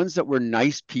 The ones that were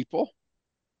nice people,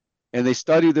 and they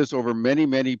studied this over many,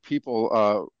 many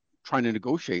people trying to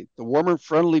negotiate, the warm and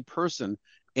friendly person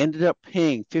ended up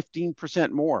paying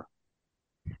 15% more.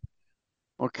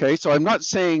 Okay, so I'm not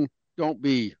saying don't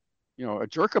be, a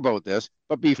jerk about this,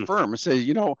 but be firm and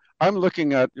say, I'm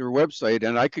looking at your website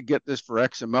and I could get this for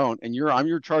X amount, and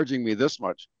you're charging me this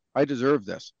much. I deserve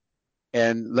this.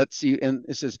 And let's see. And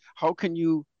it says, how can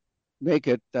you make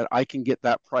it that I can get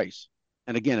that price?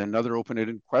 And again, another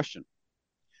open-ended question.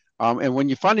 And when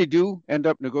you finally do end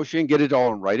up negotiating, get it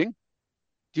all in writing.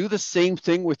 Do the same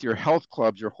thing with your health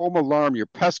clubs, your home alarm, your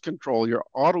pest control, your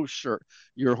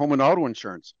your home and auto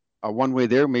insurance. One way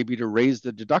there may be to raise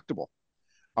the deductible.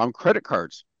 Credit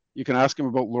cards, you can ask them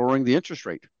about lowering the interest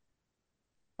rate.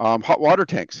 Hot water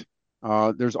tanks.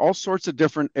 There's all sorts of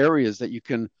different areas that you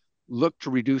can look to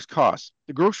reduce costs.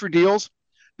 The grocery deals,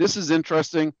 this is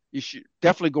interesting. You should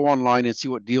definitely go online and see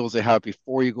what deals they have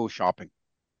before you go shopping,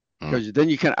 because then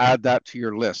you can add that to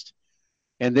your list.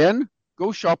 And then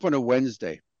go shop on a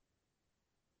Wednesday.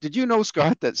 Did you know,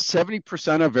 Scott, that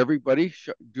 70% of everybody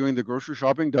doing the grocery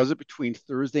shopping does it between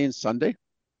Thursday and Sunday?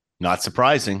 Not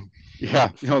surprising. Yeah,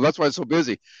 that's why it's so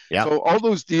busy. Yeah. So all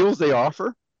those deals they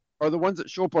offer are the ones that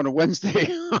show up on a Wednesday.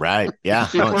 Right. Yeah.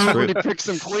 Before everybody picks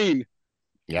them clean.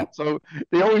 Yeah. So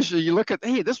they always, you look at,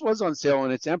 hey, this was on sale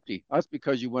and it's empty. That's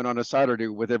because you went on a Saturday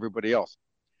with everybody else.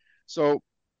 So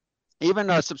even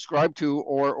subscribe to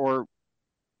or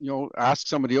ask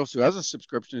somebody else who has a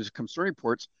subscription to Consumer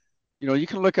Reports. You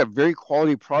can look at very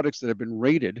quality products that have been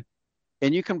rated,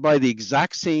 and you can buy the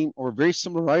exact same or very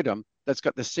similar item that's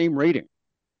got the same rating,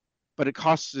 but it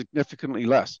costs significantly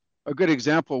less. A good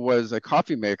example was a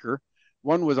coffee maker.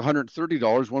 One was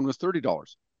 $130, one was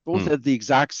 $30. Both had the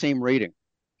exact same rating.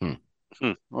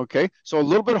 Okay, so a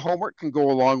little bit of homework can go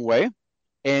a long way,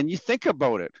 and you think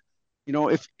about it.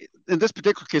 If in this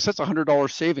particular case, that's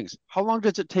 $100 savings. How long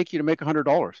does it take you to make $100?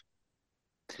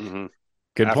 Mm-hmm.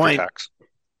 Good After point. tax.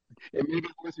 It may be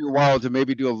worth your while to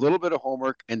maybe do a little bit of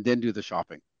homework and then do the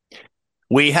shopping.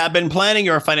 We have been planning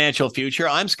your financial future.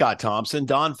 I'm Scott Thompson.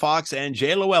 Don Fox and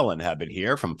Jay Llewellyn have been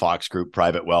here from Fox Group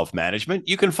Private Wealth Management.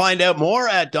 You can find out more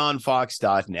at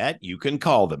donfox.net. You can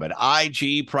call them at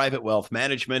IG Private Wealth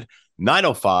Management,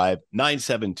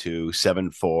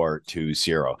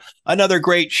 905-972-7420. Another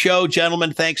great show,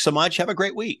 gentlemen. Thanks so much. Have a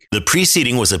great week. The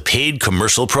preceding was a paid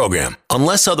commercial program.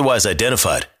 Unless otherwise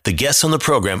identified, the guests on the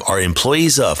program are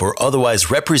employees of or otherwise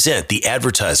represent the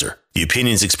advertiser. The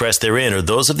opinions expressed therein are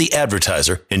those of the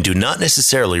advertiser and do not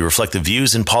necessarily reflect the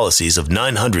views and policies of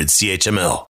 900 CHML.